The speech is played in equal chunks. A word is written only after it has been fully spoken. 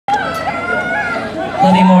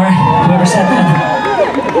Love you more, whoever said that.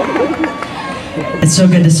 It's so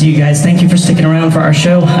good to see you guys. Thank you for sticking around for our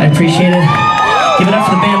show. I appreciate it. Give it up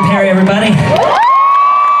for the band Perry, everybody.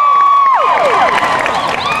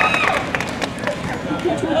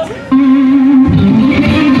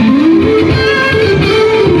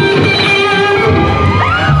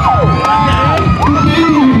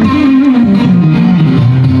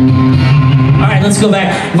 All right, let's go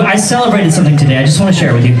back. I celebrated something today. I just want to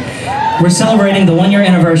share with you. We're celebrating the 1-year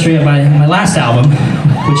anniversary of my last album,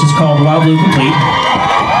 which is called Wild Blue Complete.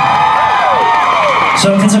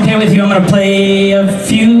 So if it's okay with you, I'm going to play a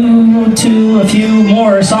few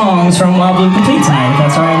more songs from Wild Blue Complete tonight, if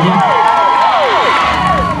that's all right with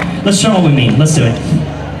you. Let's show them what we mean. Let's do it.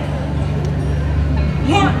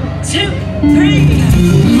 1, 2, 3.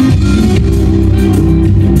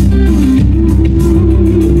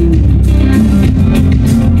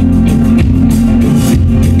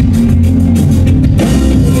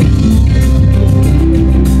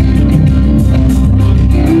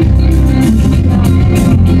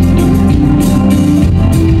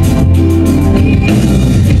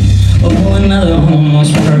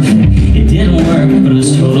 Almost perfect. It didn't work, but it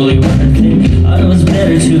was totally worth it. Thought it was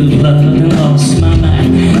better to have loved and lost my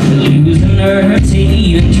mind than lose the nerve to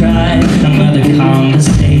even try another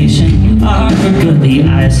conversation. Awkward, but the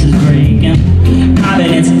ice is breaking. I've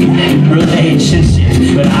been in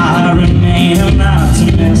relationships, but I remain an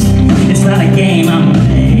optimist. It's not a game I'm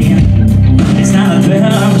playing. It's not a thrill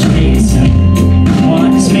I'm chasing. All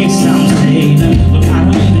I just make sounds fading. Look, I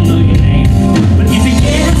don't even